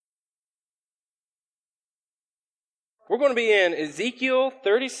We're going to be in Ezekiel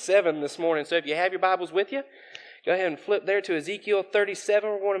 37 this morning. So if you have your Bibles with you, go ahead and flip there to Ezekiel 37.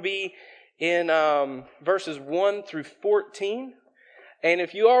 We're going to be in verses 1 through 14. And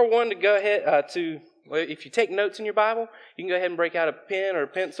if you are one to go ahead if you take notes in your Bible, you can go ahead and break out a pen or a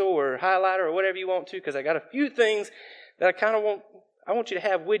pencil or highlighter or whatever you want to, because I got a few things that I want you to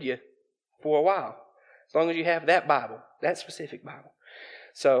have with you for a while, as long as you have that Bible, that specific Bible.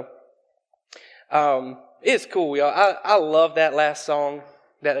 So, it's cool, y'all. I love that last song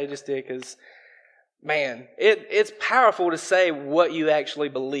that they just did, because, man, it's powerful to say what you actually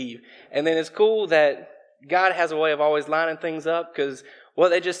believe. And then it's cool that God has a way of always lining things up, because what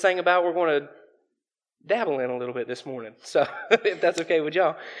they just sang about, we're going to dabble in a little bit this morning. So, if that's okay with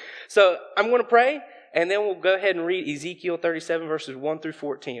y'all. So, I'm going to pray, and then we'll go ahead and read Ezekiel 37, verses 1 through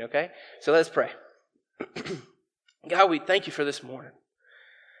 14, okay? So, let's pray. God, we thank you for this morning.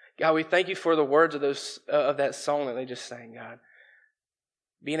 God, we thank you for the words of that song that they just sang, God.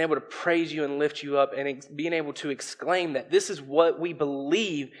 Being able to praise you and lift you up, and being able to exclaim that this is what we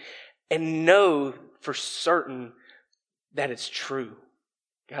believe and know for certain that it's true.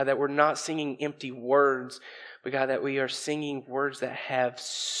 God, that we're not singing empty words, but God, that we are singing words that have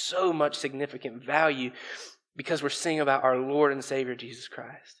so much significant value because we're singing about our Lord and Savior, Jesus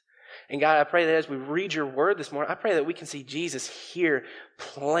Christ. And God, I pray that as we read your word this morning, I pray that we can see Jesus here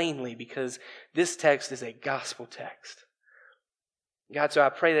plainly, because this text is a gospel text. God, so I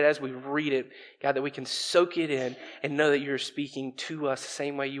pray that as we read it, God, that we can soak it in and know that you're speaking to us the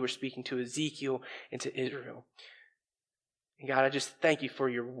same way you were speaking to Ezekiel and to Israel. And God, I just thank you for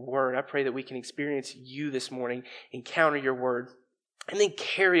your word. I pray that we can experience you this morning, encounter your word, and then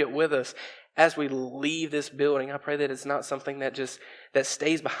carry it with us as we leave this building. I pray that it's not something that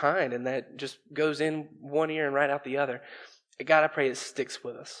stays behind and that just goes in one ear and right out the other. God, I pray it sticks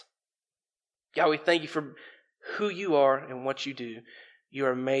with us. God, we thank you for who you are and what you do. You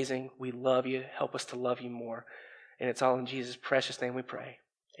are amazing. We love you. Help us to love you more. And it's all in Jesus' precious name we pray.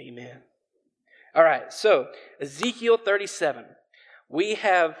 Amen. All right, so Ezekiel 37. We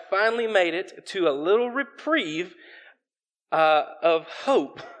have finally made it to a little reprieve of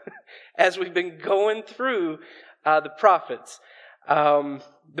hope as we've been going through the prophets.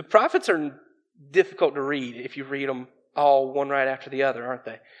 The prophets are difficult to read if you read them all one right after the other, aren't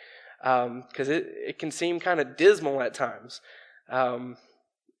they? Because it can seem kind of dismal at times.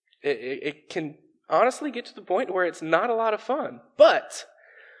 It can honestly get to the point where it's not a lot of fun. But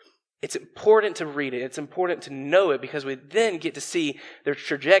it's important to read it. It's important to know it, because we then get to see the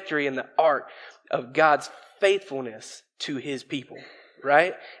trajectory and the arc of God's faithfulness to his people,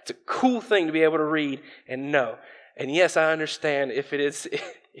 right? It's a cool thing to be able to read and know. And yes, I understand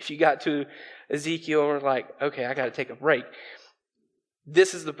if you got to Ezekiel and were like, okay, I got to take a break.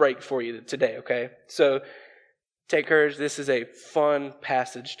 This is the break for you today, okay? So take courage. This is a fun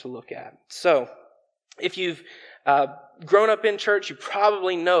passage to look at. So if you've grown up in church, you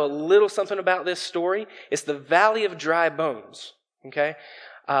probably know a little something about this story. It's the Valley of Dry Bones, okay?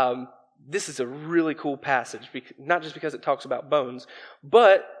 This is a really cool passage, not just because it talks about bones,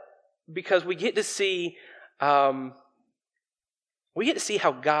 but because we get to see how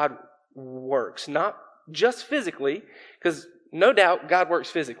God works, not just physically, because no doubt God works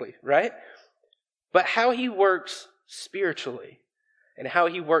physically, right? But how he works spiritually and how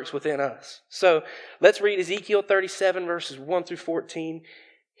he works within us. So let's read Ezekiel 37, verses 1 through 14.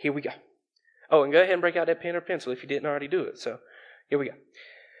 Here we go. Oh, and go ahead and break out that pen or pencil if you didn't already do it. So here we go.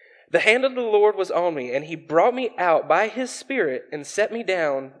 The hand of the Lord was on me, and he brought me out by his Spirit and set me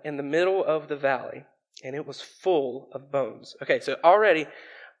down in the middle of the valley, and it was full of bones. Okay, so already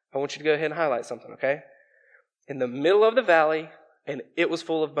I want you to go ahead and highlight something, okay? In the middle of the valley, and it was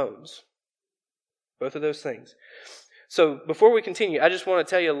full of bones. Both of those things. So before we continue, I just want to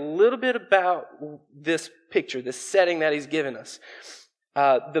tell you a little bit about this picture, this setting that he's given us.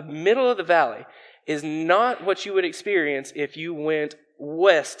 The middle of the valley is not what you would experience if you went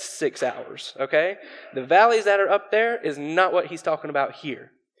west 6 hours, okay? The valleys that are up there is not what he's talking about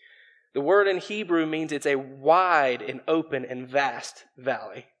here. The word in Hebrew means it's a wide and open and vast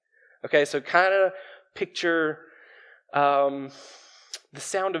valley. Okay, so kind of picture the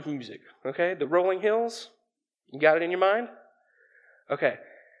Sound of Music, okay? The rolling hills. You got it in your mind? Okay.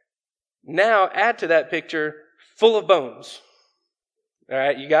 Now add to that picture full of bones. All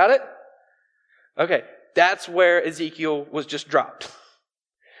right, you got it? Okay, that's where Ezekiel was just dropped.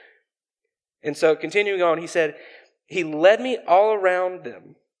 And so continuing on, he said, he led me all around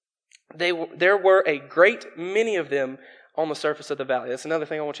them. There were a great many of them on the surface of the valley. That's another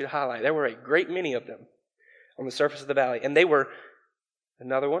thing I want you to highlight. There were a great many of them on the surface of the valley. And they were,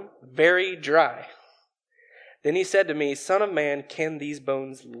 another one, very dry. Then he said to me, Son of man, can these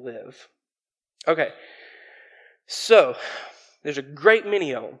bones live? Okay, so there's a great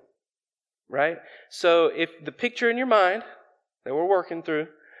many of them, right? So if the picture in your mind that we're working through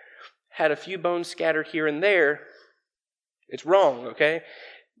had a few bones scattered here and there, it's wrong, okay?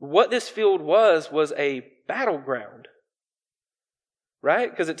 What this field was a battleground, right?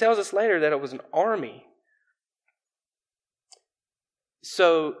 Because it tells us later that it was an army.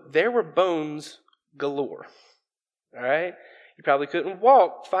 So there were bones galore, all right? You probably couldn't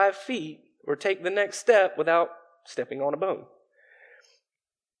walk 5 feet or take the next step without stepping on a bone.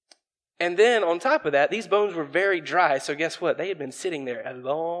 And then on top of that, these bones were very dry. So guess what? They had been sitting there a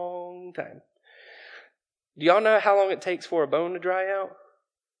long time. Do y'all know how long it takes for a bone to dry out?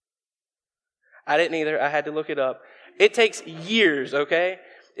 I didn't either. I had to look it up. It takes years, okay?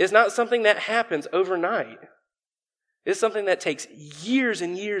 It's not something that happens overnight. It's something that takes years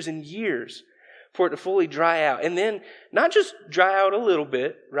and years and years for it to fully dry out. And then not just dry out a little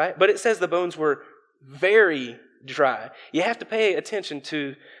bit, right? But it says the bones were very dry. You have to pay attention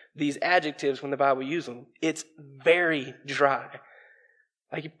to these adjectives when the Bible uses them. It's very dry.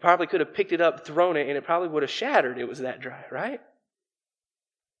 Like you probably could have picked it up, thrown it, and it probably would have shattered. It was that dry, right?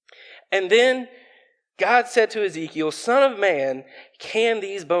 And then God said to Ezekiel, Son of man, can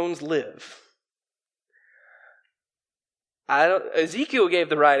these bones live? Ezekiel gave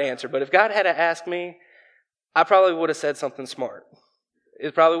the right answer, but if God had to ask me, I probably would have said something smart.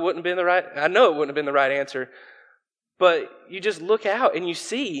 It probably wouldn't have been the right, I know it wouldn't have been the right answer, but you just look out and you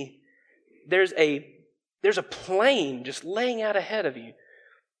see there's a plain just laying out ahead of you,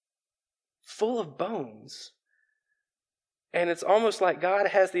 full of bones. And it's almost like God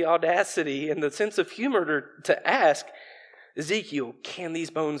has the audacity and the sense of humor to ask Ezekiel, can these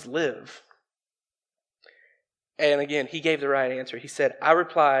bones live? And again, he gave the right answer. He said, I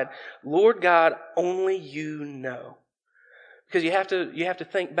replied, Lord God, only you know. Because you have to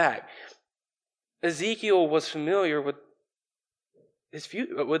think back. Ezekiel was familiar with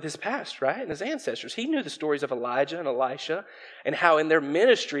his past, right? And his ancestors. He knew the stories of Elijah and Elisha and how in their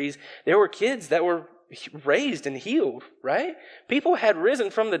ministries there were kids that were raised and healed, right? People had risen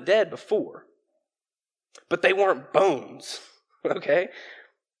from the dead before, but they weren't bones, okay?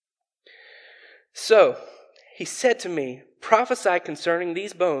 So he said to me, prophesy concerning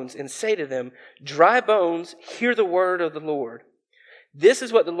these bones and say to them, dry bones, hear the word of the Lord. This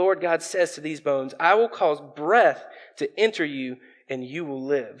is what the Lord God says to these bones. I will cause breath to enter you and you will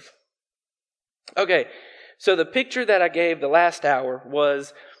live. Okay, so the picture that I gave the last hour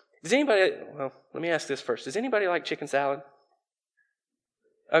was, let me ask this first. Does anybody like chicken salad?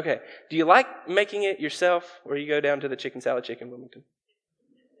 Okay, do you like making it yourself or you go down to the Chicken Salad Chicken Wilmington?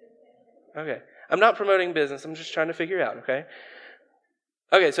 Okay, I'm not promoting business. I'm just trying to figure out, okay?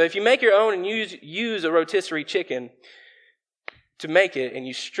 Okay, so if you make your own and use a rotisserie chicken to make it and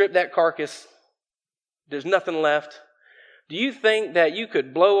you strip that carcass, there's nothing left. Do you think that you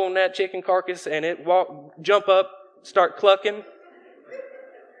could blow on that chicken carcass and it jump up, start clucking?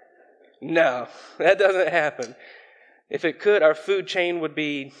 No, that doesn't happen. If it could, our food chain would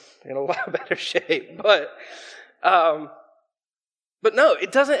be in a lot better shape. But no,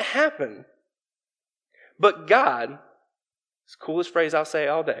 it doesn't happen. But God, it's the coolest phrase I'll say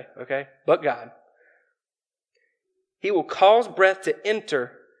all day, okay? But God, He will cause breath to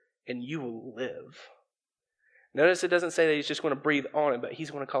enter and you will live. Notice it doesn't say that He's just going to breathe on it, but He's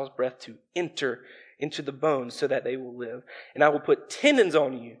going to cause breath to enter into the bones so that they will live. And I will put tendons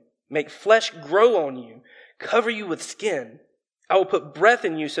on you, make flesh grow on you, cover you with skin. I will put breath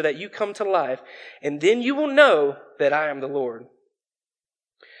in you so that you come to life, and then you will know that I am the Lord.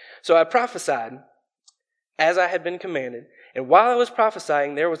 So I prophesied as I had been commanded, and while I was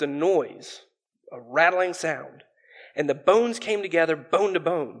prophesying, there was a noise, a rattling sound, and the bones came together bone to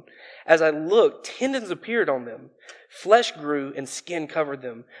bone. As I looked, tendons appeared on them, flesh grew, and skin covered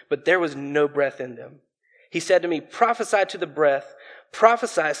them, but there was no breath in them. He said to me, prophesy to the breath,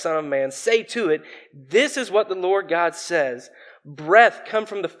 prophesy, son of man, say to it, this is what the Lord God says, breath come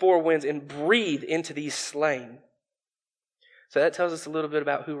from the four winds and breathe into these slain. So that tells us a little bit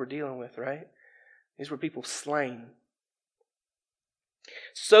about who we're dealing with, right? These were people slain.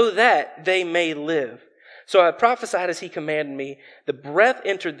 So that they may live. So I prophesied as He commanded me. The breath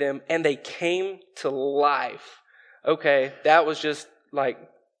entered them and they came to life. Okay, that was just like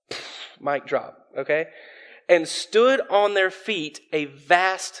mic drop, okay? And stood on their feet a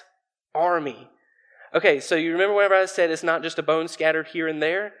vast army. Okay, so you remember whenever I said it's not just a bone scattered here and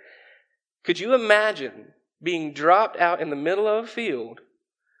there? Could you imagine being dropped out in the middle of a field?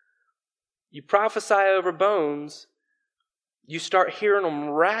 You prophesy over bones, you start hearing them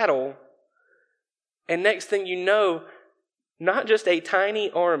rattle, And next thing you know, not just a tiny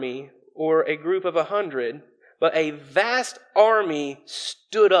army or a group of 100, but a vast army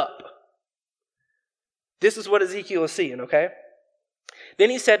stood up. This is what Ezekiel is seeing, okay? Then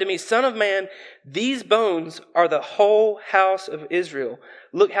he said to me, Son of man, these bones are the whole house of Israel.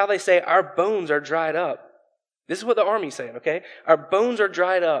 Look how they say, our bones are dried up. This is what the army's saying, okay? Our bones are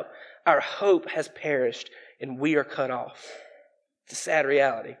dried up. Our hope has perished, and we are cut off. It's a sad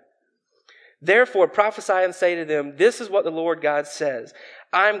reality. Therefore prophesy and say to them, this is what the Lord God says.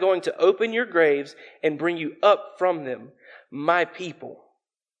 I am going to open your graves and bring you up from them, my people.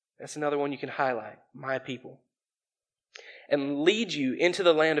 That's another one you can highlight, my people. And lead you into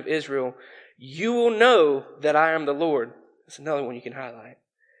the land of Israel. You will know that I am the Lord. That's another one you can highlight.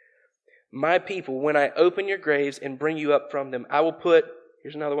 My people, when I open your graves and bring you up from them, I will put,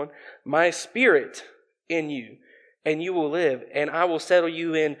 here's another one, my spirit in you, and you will live, and I will settle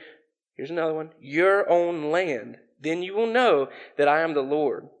you in, here's another one, your own land. Then you will know that I am the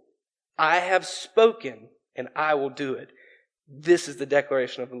Lord. I have spoken, and I will do it. This is the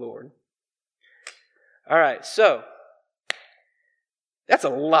declaration of the Lord. All right, so that's a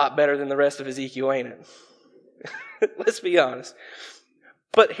lot better than the rest of Ezekiel, ain't it? Let's be honest.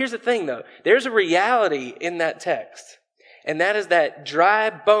 But here's the thing, though. There's a reality in that text, and that is that dry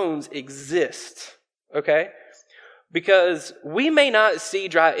bones exist, okay? Because we may not see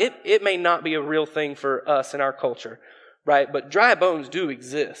it may not be a real thing for us in our culture, right? But dry bones do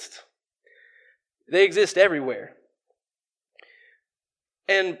exist. They exist everywhere.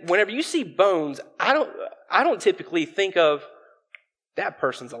 And whenever you see bones, I don't typically think of that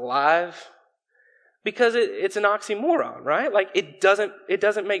person's alive, because it's an oxymoron, right? Like it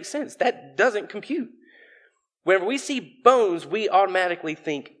doesn't make sense. That doesn't compute. Whenever we see bones, we automatically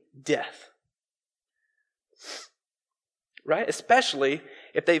think death. Right? Especially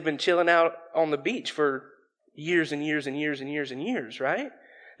if they've been chilling out on the beach for years and years and years and years and years, right?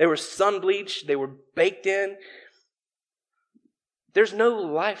 They were sun bleached, they were baked in. There's no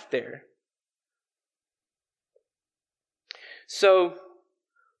life there. So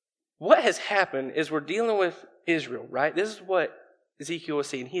what has happened is we're dealing with Israel, right? This is what Ezekiel is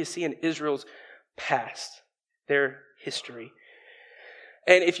seeing. He is seeing Israel's past, their history.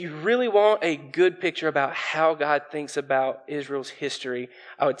 And if you really want a good picture about how God thinks about Israel's history,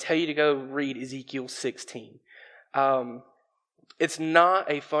 I would tell you to go read Ezekiel 16. It's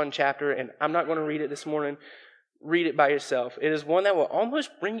not a fun chapter, and I'm not going to read it this morning. Read it by yourself. It is one that will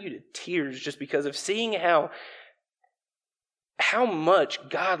almost bring you to tears just because of seeing how much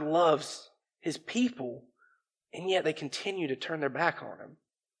God loves his people, and yet they continue to turn their back on him.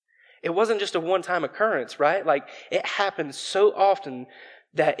 It wasn't just a one-time occurrence, right? Like, it happened so often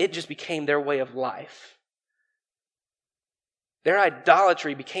that it just became their way of life. Their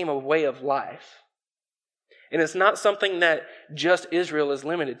idolatry became a way of life. And it's not something that just Israel is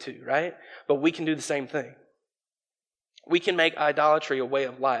limited to, right? But we can do the same thing. We can make idolatry a way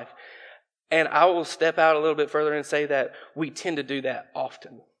of life. And I will step out a little bit further and say that we tend to do that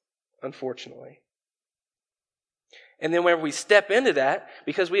often, unfortunately. And then whenever we step into that,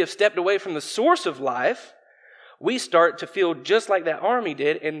 because we have stepped away from the source of life, we start to feel just like that army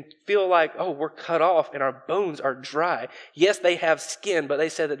did and feel like, oh, we're cut off and our bones are dry. Yes, they have skin, but they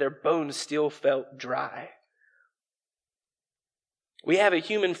said that their bones still felt dry. We have a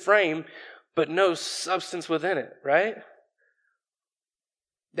human frame, but no substance within it, right?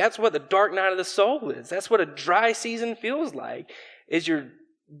 That's what the dark night of the soul is. That's what a dry season feels like, is you're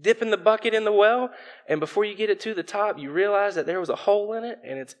dipping the bucket in the well, and before you get it to the top, you realize that there was a hole in it,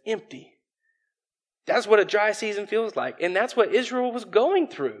 and it's empty. That's what a dry season feels like, and that's what Israel was going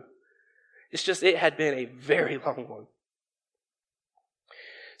through. It's just it had been a very long one.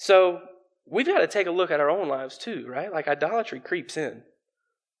 So we've got to take a look at our own lives too, right? Like idolatry creeps in.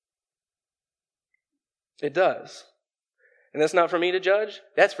 It does. And that's not for me to judge.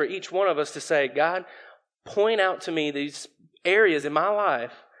 That's for each one of us to say, God, point out to me these areas in my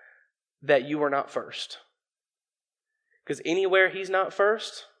life that you are not first. Because anywhere he's not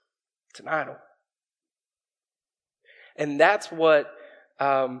first, it's an idol. And that's what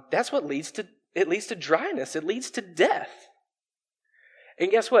leads to dryness. It leads to death. And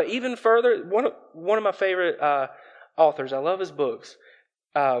guess what? Even further, one of my favorite authors, I love his books,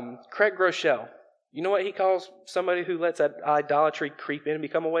 Craig Groeschel. You know what he calls somebody who lets idolatry creep in and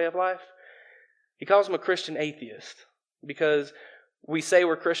become a way of life? He calls him a Christian atheist, because we say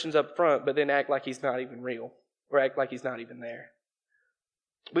we're Christians up front, but then act like he's not even real, or act like he's not even there.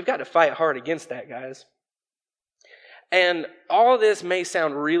 We've got to fight hard against that, guys. And all of this may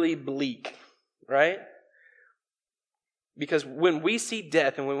sound really bleak, right? Because when we see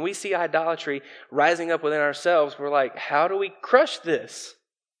death and when we see idolatry rising up within ourselves, we're like, how do we crush this?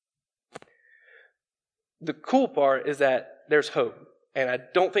 The cool part is that there's hope. And I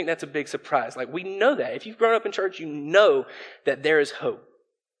don't think that's a big surprise. Like, we know that. If you've grown up in church, you know that there is hope.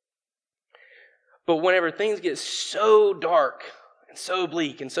 But whenever things get so dark and so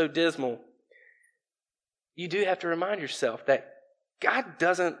bleak and so dismal, you do have to remind yourself that God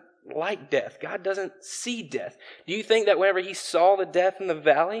doesn't like death. God doesn't see death. Do you think that whenever he saw the death in the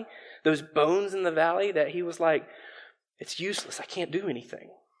valley, those bones in the valley, that he was like, it's useless, I can't do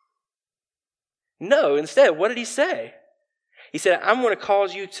anything? No, instead, what did he say? He said, I'm going to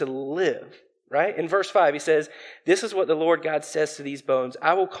cause you to live, right? In verse 5, he says, this is what the Lord God says to these bones.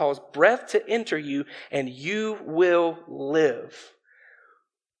 I will cause breath to enter you, and you will live.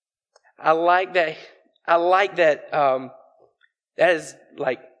 I like that. That is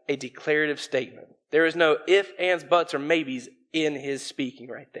like a declarative statement. There is no if, ands, buts, or maybes in his speaking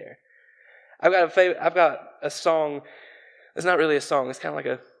right there. I've got a song. It's not really a song. It's kind of like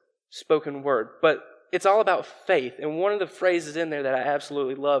a spoken word, but it's all about faith. And one of the phrases in there that I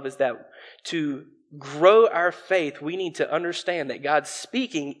absolutely love is that to grow our faith, we need to understand that God's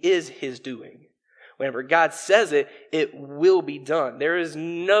speaking is his doing. Whenever God says it, it will be done. There is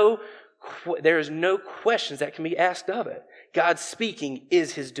no questions that can be asked of it. God's speaking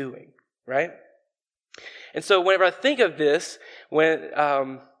is his doing, right? And so whenever I think of this,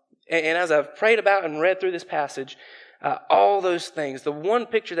 and as I've prayed about and read through this passage, all those things, the one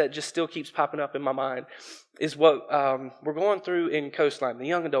picture that just still keeps popping up in my mind is what we're going through in Coastline, the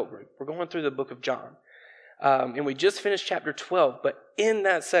young adult group. We're going through the book of John. And we just finished chapter 12, but in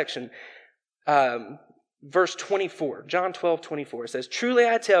that section, verse 24, John 12:24, it says, truly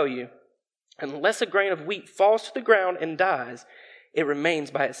I tell you, unless a grain of wheat falls to the ground and dies, it remains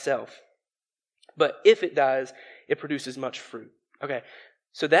by itself. But if it dies, it produces much fruit. Okay,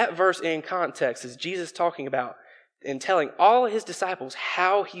 so that verse in context is Jesus talking about and telling all of his disciples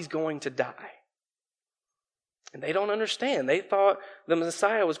how he's going to die. And they don't understand. They thought the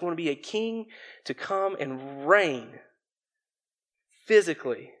Messiah was going to be a king to come and reign,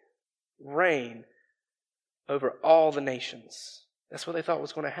 physically reign over all the nations. That's what they thought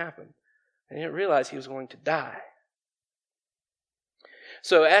was going to happen. They didn't realize he was going to die.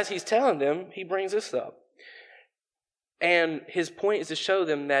 So as he's telling them, he brings this up. And his point is to show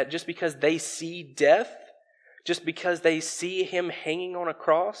them that just because they see death, just because they see him hanging on a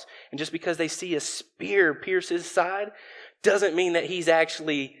cross, and just because they see a spear pierce his side, doesn't mean that he's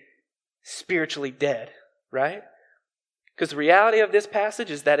actually spiritually dead, right? Because the reality of this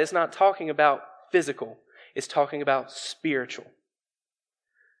passage is that it's not talking about physical, it's talking about spiritual.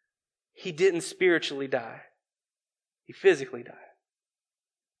 He didn't spiritually die. He physically died.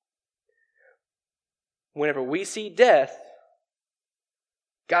 Whenever we see death,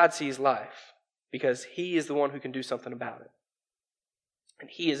 God sees life because he is the one who can do something about it. And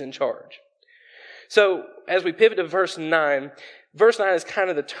he is in charge. So as we pivot to verse 9 is kind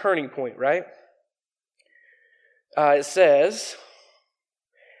of the turning point, right? It says,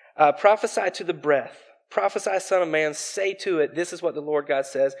 prophesy to the breath. Prophesy, son of man, say to it, this is what the Lord God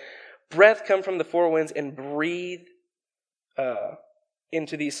says. Breath come from the four winds and breathe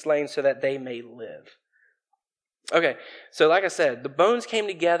into these slain so that they may live. Okay, so like I said, the bones came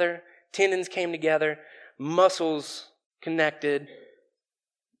together, tendons came together, muscles connected,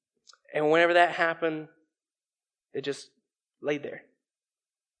 and whenever that happened, it just laid there.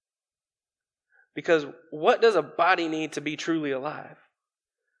 Because what does a body need to be truly alive?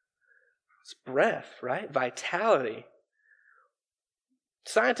 It's breath, right? Vitality.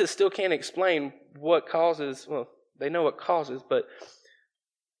 Scientists still can't explain what causes, well, they know what causes, but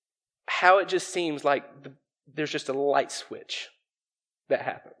how it just seems like there's just a light switch that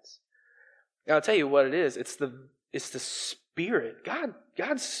happens. Now I'll tell you what it is. It's the Spirit,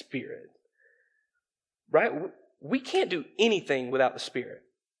 God's Spirit, right? We can't do anything without the Spirit.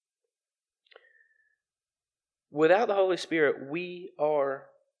 Without the Holy Spirit, we are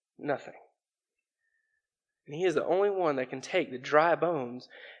nothing. And he is the only one that can take the dry bones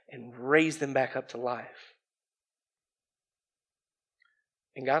and raise them back up to life.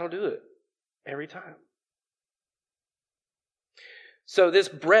 And God will do it every time. So this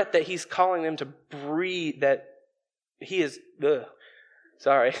breath that he's calling them to breathe, that he is,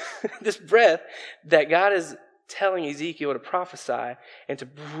 this breath that God is telling Ezekiel to prophesy and to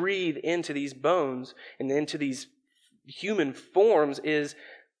breathe into these bones and into these human forms is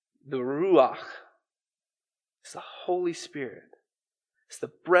the Ruach. It's the Holy Spirit. It's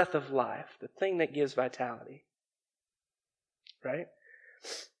the breath of life, the thing that gives vitality. Right?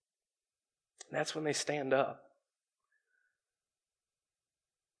 And that's when they stand up.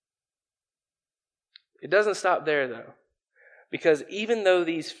 It doesn't stop there, though. Because even though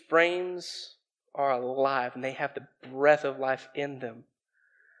these frames are alive and they have the breath of life in them,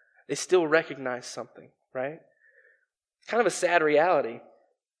 they still recognize something, right? Kind of a sad reality.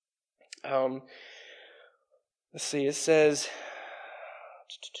 Let's see, it says,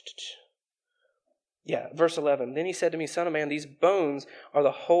 verse 11. Then he said to me, Son of man, these bones are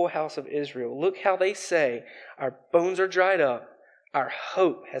the whole house of Israel. Look how they say, our bones are dried up, our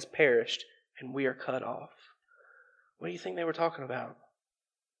hope has perished, and we are cut off. What do you think they were talking about?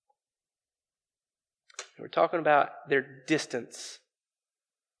 They were talking about their distance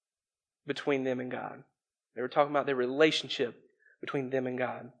between them and God. They were talking about their relationship between them and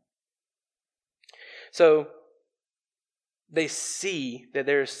God. So they see that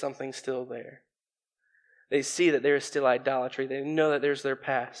there is something still there. They see that there is still idolatry. They know that there's their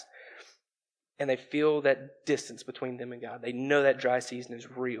past. And they feel that distance between them and God. They know that dry season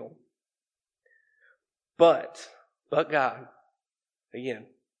is real. But God, again,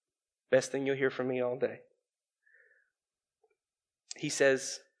 best thing you'll hear from me all day. He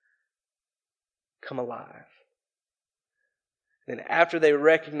says, come alive. And after they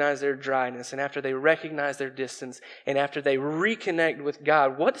recognize their dryness, and after they recognize their distance, and after they reconnect with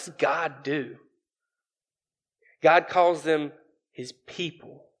God, what does God do? God calls them His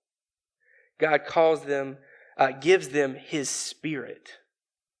people. God calls them, gives them His Spirit.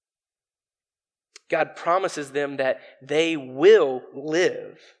 God promises them that they will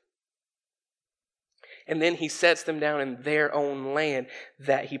live. And then He sets them down in their own land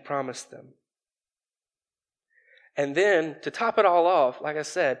that He promised them. And then, to top it all off, like I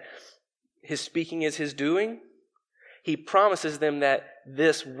said, His speaking is His doing. He promises them that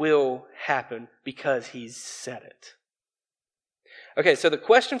this will happen because He's said it. Okay, so the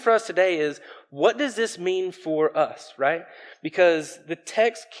question for us today is, what does this mean for us, right? Because the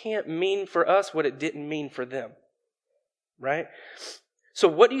text can't mean for us what it didn't mean for them, right? So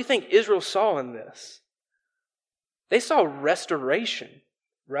what do you think Israel saw in this? They saw restoration,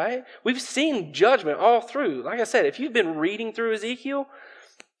 right? We've seen judgment all through. Like I said, if you've been reading through Ezekiel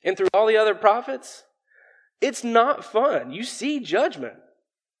and through all the other prophets, it's not fun. You see judgment.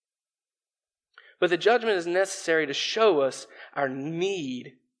 But the judgment is necessary to show us our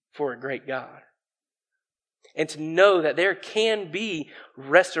need for a great God. And to know that there can be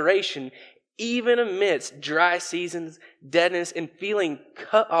restoration even amidst dry seasons, deadness, and feeling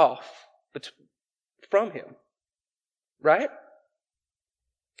cut off from Him. Right?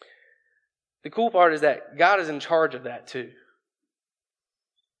 The cool part is that God is in charge of that too.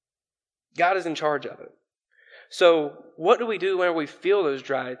 God is in charge of it. So what do we do when we feel those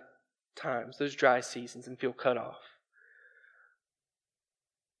dry times, those dry seasons, and feel cut off?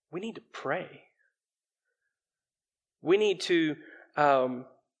 We need to pray. We need to,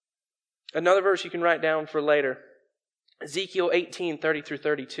 another verse you can write down for later, Ezekiel 18:30 through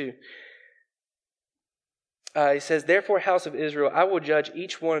 32. It says, Therefore, house of Israel, I will judge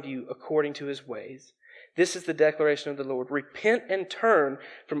each one of you according to his ways. This is the declaration of the Lord. Repent and turn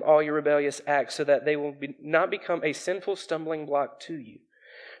from all your rebellious acts so that they will not become a sinful stumbling block to you.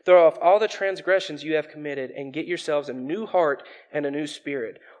 Throw off all the transgressions you have committed and get yourselves a new heart and a new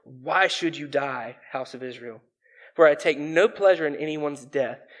spirit. Why should you die, house of Israel? For I take no pleasure in anyone's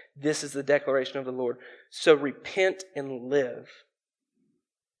death. This is the declaration of the Lord. So repent and live.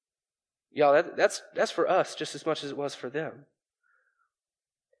 Y'all, that's for us just as much as it was for them.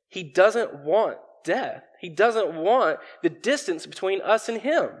 He doesn't want death. He doesn't want the distance between us and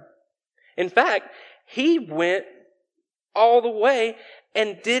Him. In fact, He went all the way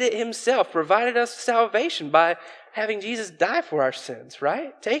and did it Himself, provided us salvation by having Jesus die for our sins,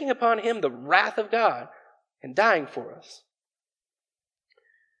 right? Taking upon Him the wrath of God and dying for us.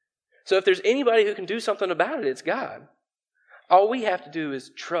 So if there's anybody who can do something about it, it's God. All we have to do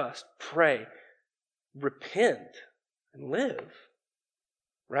is trust, pray, repent, and live.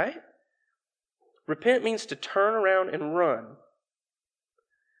 Right? Repent means to turn around and run.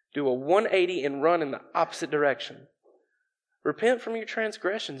 Do a 180 and run in the opposite direction. Repent from your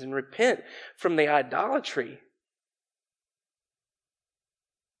transgressions and repent from the idolatry.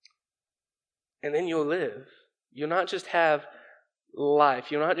 And then you'll live. You'll not just have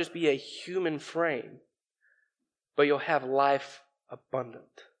life. You'll not just be a human frame. But you'll have life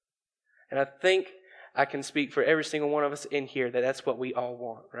abundant. And I think I can speak for every single one of us in here that that's what we all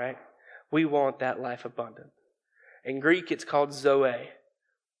want, right? We want that life abundant. In Greek, it's called zoe.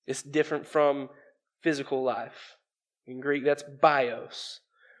 It's different from physical life. In Greek, that's bios.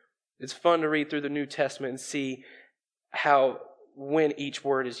 It's fun to read through the New Testament and see when each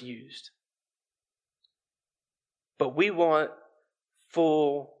word is used. But we want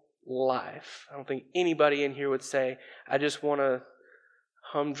full life. I don't think anybody in here would say, I just want a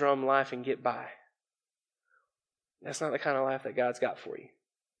humdrum life and get by. That's not the kind of life that God's got for you.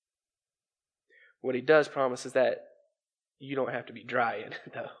 What he does promise is that you don't have to be dry in it,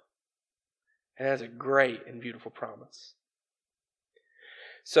 though. And that's a great and beautiful promise.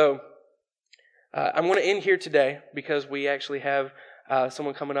 So, I'm going to end here today because we actually have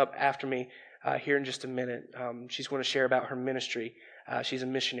someone coming up after me here in just a minute. She's going to share about her ministry. She's a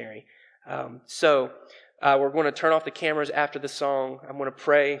missionary. So, we're going to turn off the cameras after the song. I'm going to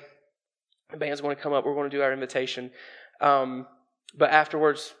pray. The band's going to come up. We're going to do our invitation. But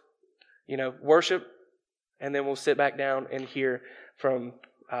afterwards, worship, and then we'll sit back down and hear from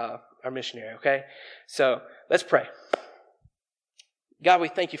our missionary, okay? So, let's pray. God, we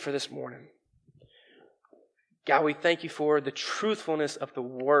thank you for this morning. God, we thank you for the truthfulness of the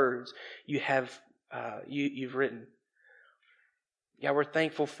words you have you've written. God, we're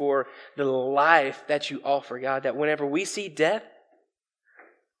thankful for the life that you offer, God, that whenever we see death,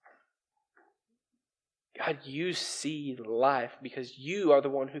 God, you see life because you are the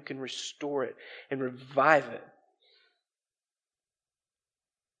one who can restore it and revive it.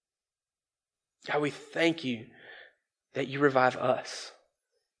 God, we thank you that you revive us.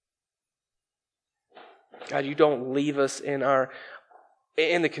 God, you don't leave us in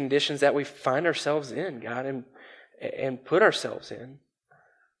the conditions that we find ourselves in, God, and put ourselves in.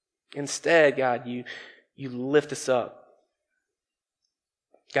 Instead, God, you lift us up.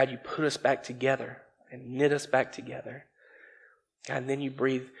 God, you put us back together and knit us back together. God, and then you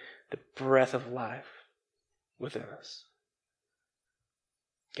breathe the breath of life within us.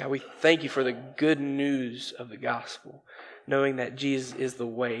 God, we thank you for the good news of the gospel, knowing that Jesus is the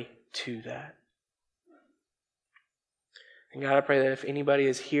way to that. And God, I pray that if anybody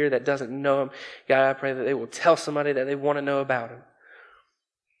is here that doesn't know him, God, I pray that they will tell somebody that they want to know about him.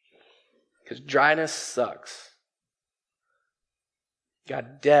 Because dryness sucks.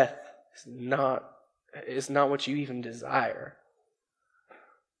 God, death is not what you even desire.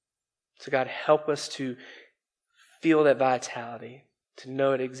 So God, help us to feel that vitality, to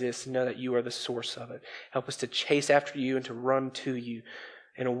know it exists, to know that you are the source of it. Help us to chase after you and to run to you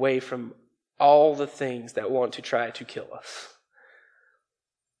and away from all the things that want to try to kill us.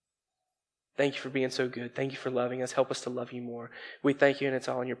 Thank you for being so good. Thank you for loving us. Help us to love you more. We thank you, and it's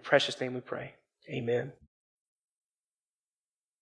all in your precious name we pray. Amen.